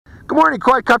Good morning,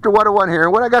 Quadcopter 101 here,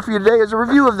 and what I got for you today is a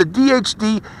review of the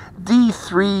DHD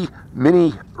D3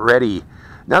 Mini Reddie.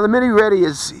 Now the Mini Reddie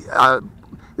is,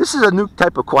 this is a new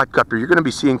type of quadcopter you're going to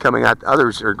be seeing coming out.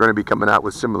 Others are going to be coming out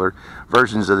with similar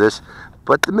versions of this,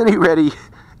 but the Mini Reddie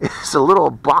is a little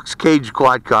box cage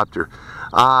quadcopter.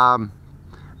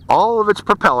 All of its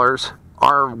propellers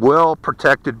are well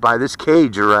protected by this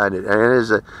cage around it, and it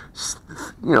is a,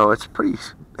 it's a pretty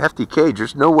hefty cage.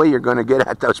 There's no way you're going to get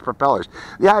at those propellers.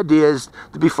 The idea is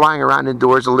to be flying around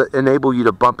indoors, enable you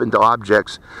to bump into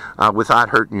objects without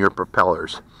hurting your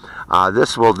propellers.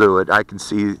 This will do it. I can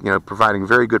see, providing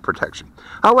very good protection.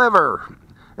 However,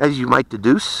 as you might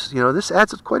deduce, this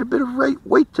adds quite a bit of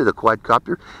weight to the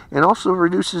quadcopter and also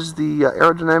reduces the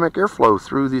aerodynamic airflow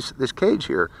through this cage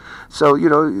here. So,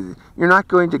 you're not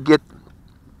going to get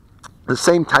the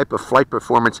same type of flight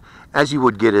performance as you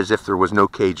would get as if there was no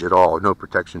cage at all, no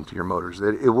protection to your motors.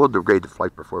 It will degrade the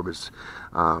flight performance.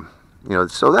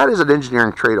 So that is an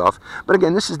engineering trade-off. But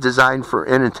again, this is designed for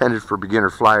and intended for beginner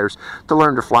flyers to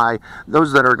learn to fly.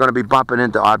 Those that are going to be bumping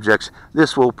into objects,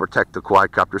 this will protect the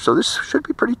quadcopter. So this should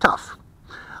be pretty tough.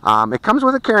 It comes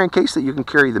with a carrying case that you can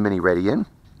carry the Mini Reddie in.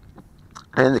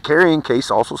 And the carrying case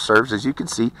also serves, as you can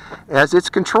see, as its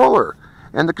controller.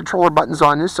 And the controller buttons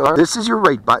on this are, this is your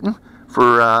rate button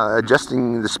for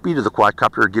adjusting the speed of the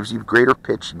quadcopter. It gives you greater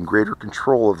pitch and greater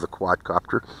control of the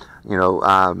quadcopter.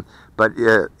 But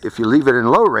if you leave it in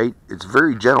low rate, it's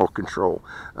very gentle control,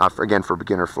 for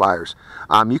beginner flyers.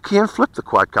 You can flip the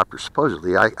quadcopter,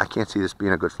 supposedly. I can't see this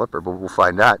being a good flipper, but we'll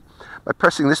find out by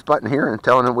pressing this button here and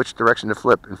telling it which direction to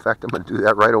flip. In fact, I'm going to do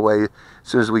that right away as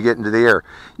soon as we get into the air.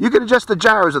 You can adjust the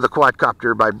gyros of the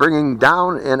quadcopter by bringing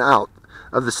down and out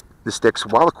of the sticks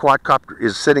while the quadcopter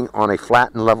is sitting on a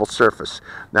flat and level surface.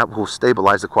 That will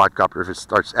stabilize the quadcopter if it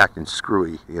starts acting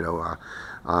screwy. You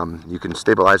can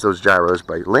stabilize those gyros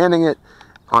by landing it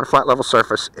on a flat level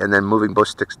surface and then moving both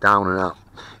sticks down and out.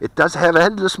 It does have a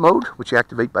headless mode, which you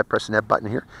activate by pressing that button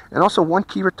here, and also one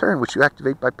key return, which you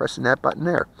activate by pressing that button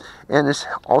there. And this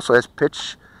also has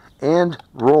pitch and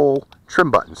roll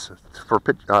trim buttons for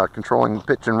controlling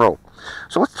pitch and roll.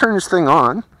 So let's turn this thing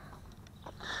on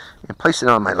and place it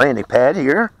on my landing pad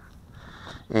here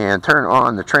and turn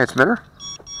on the transmitter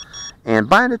and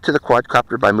bind it to the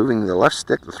quadcopter by moving the left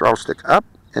stick, the throttle stick, up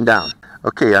and down.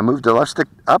 Okay, I moved the left stick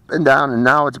up and down, and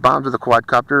now it's bound to the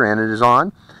quadcopter and it is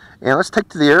on. And let's take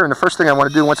to the air, and the first thing I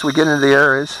want to do once we get into the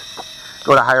air is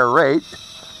go to higher rate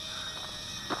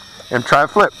and try a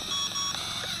flip.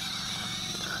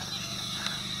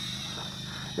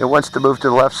 It wants to move to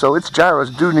the left, so its gyros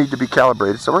do need to be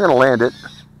calibrated. So we're going to land it.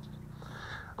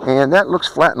 And that looks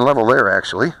flat and level there,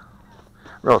 actually.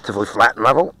 Relatively flat and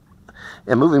level.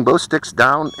 And moving both sticks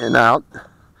down and out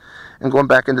and going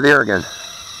back into the air again.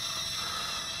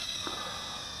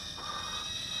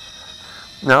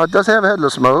 Now it does have a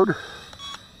headless mode.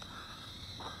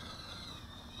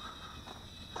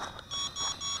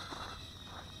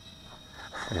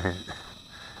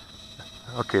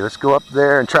 Okay, let's go up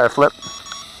there and try a flip.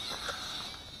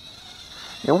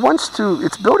 It wants to,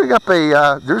 it's building up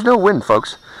a, there's no wind,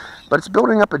 folks, but it's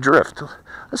building up a drift.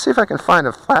 Let's see if I can find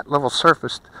a flat level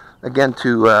surface again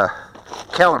to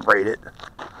calibrate it.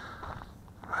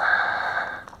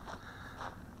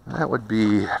 That would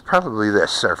be probably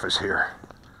this surface here.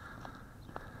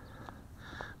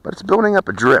 But it's building up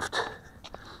a drift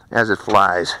as it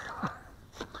flies.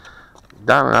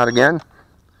 Down and out again.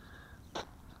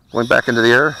 Going back into the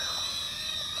air.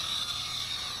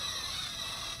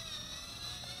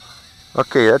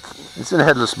 Okay, it's in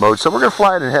headless mode, so we're going to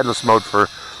fly it in headless mode for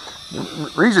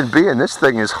reason being this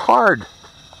thing is hard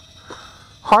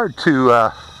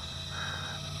to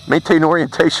maintain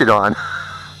orientation on.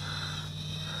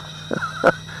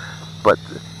 But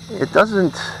it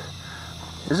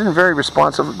isn't very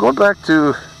responsive. Going back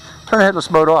to turn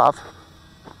headless mode off.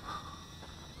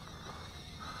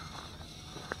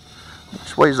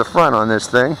 Which way's the front on this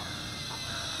thing?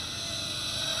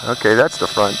 Okay, that's the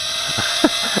front.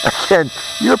 Again,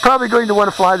 you're probably going to want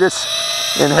to fly this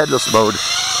in headless mode.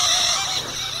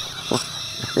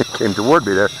 It came toward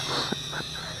me there.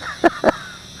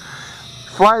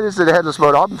 Fly this in headless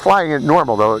mode. I'm flying it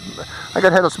normal though. I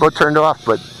got headless mode turned off,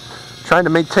 but trying to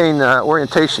maintain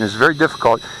orientation is very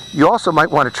difficult. You also might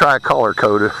want to try a color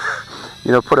code.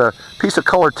 Put a piece of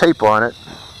color tape on it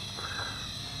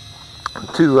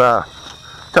to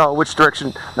tell which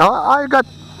direction. Now I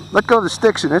let go of the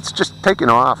sticks and it's just taken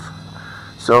off.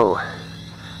 So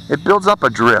it builds up a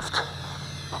drift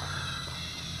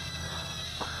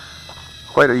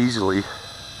quite easily.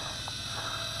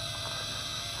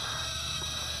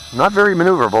 Not very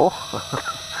maneuverable,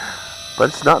 but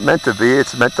it's not meant to be.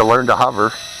 It's meant to learn to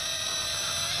hover.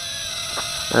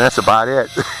 And that's about it.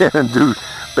 And do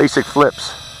basic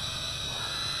flips.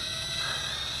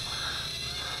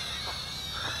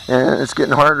 And it's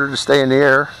getting harder to stay in the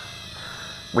air,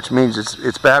 which means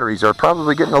its batteries are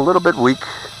probably getting a little bit weak.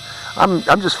 I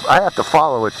have to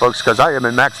follow it, folks, because I am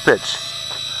in max pitch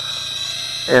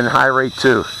and high rate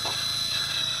too.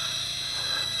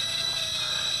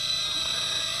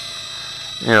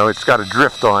 You know, it's got a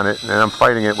drift on it, and I'm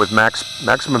fighting it with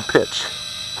maximum pitch.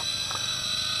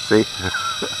 See?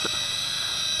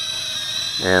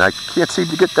 And I can't seem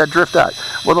to get that drift out.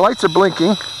 Well, the lights are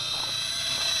blinking,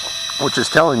 which is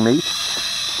telling me,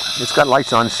 it's got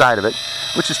lights on the side of it,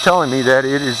 which is telling me that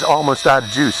it is almost out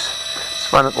of juice. Its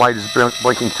front light is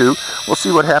blinking too. We'll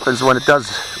see what happens when it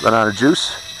does run out of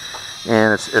juice.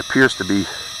 And it appears to be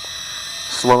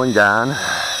slowing down.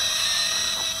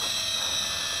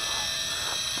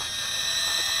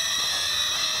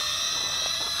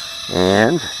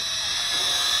 And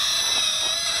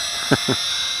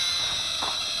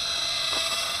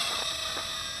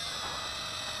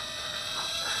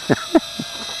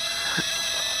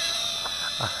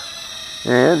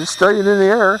and it's staying in the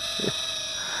air.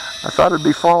 I thought it'd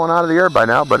be falling out of the air by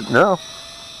now, but no.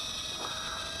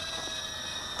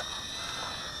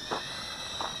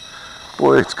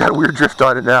 Boy, it's got a weird drift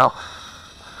on it now.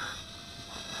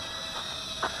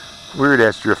 Weird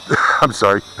ass drift. I'm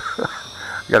sorry. I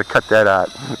gotta cut that out.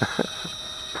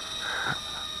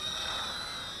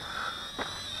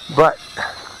 But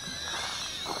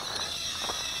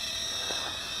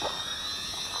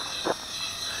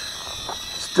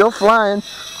still flying.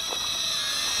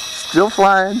 Still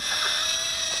flying.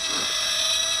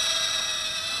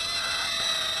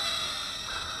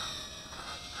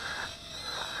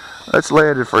 Let's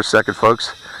land it for a second,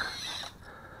 folks.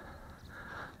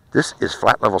 This is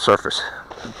flat level surface.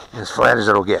 As flat as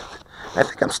it'll get. I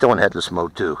think I'm still in headless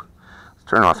mode too.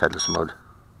 Turn off headless mode.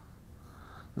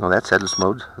 No, that's headless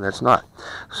mode. That's not.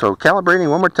 So calibrating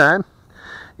one more time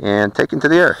and taking to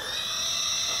the air.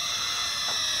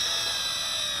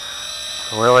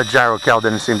 Well, that gyro cal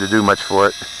didn't seem to do much for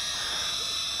it.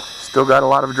 Still got a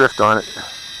lot of drift on it.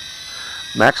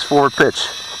 Max forward pitch.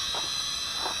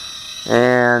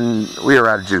 And we are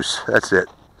out of juice. That's it.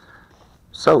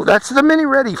 So that's the mini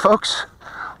Reddie, folks.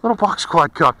 Little box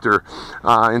quadcopter,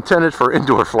 intended for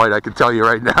indoor flight, I can tell you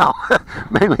right now.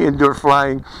 Mainly indoor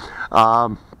flying.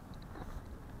 For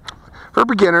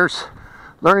beginners,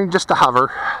 learning just to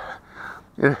hover.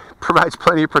 It provides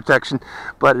plenty of protection,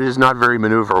 but it is not very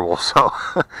maneuverable, so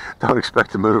don't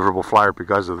expect a maneuverable flyer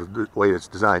because of the way it's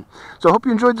designed. So I hope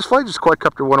you enjoyed this flight. This is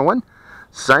Quadcopter 101,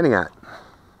 signing out.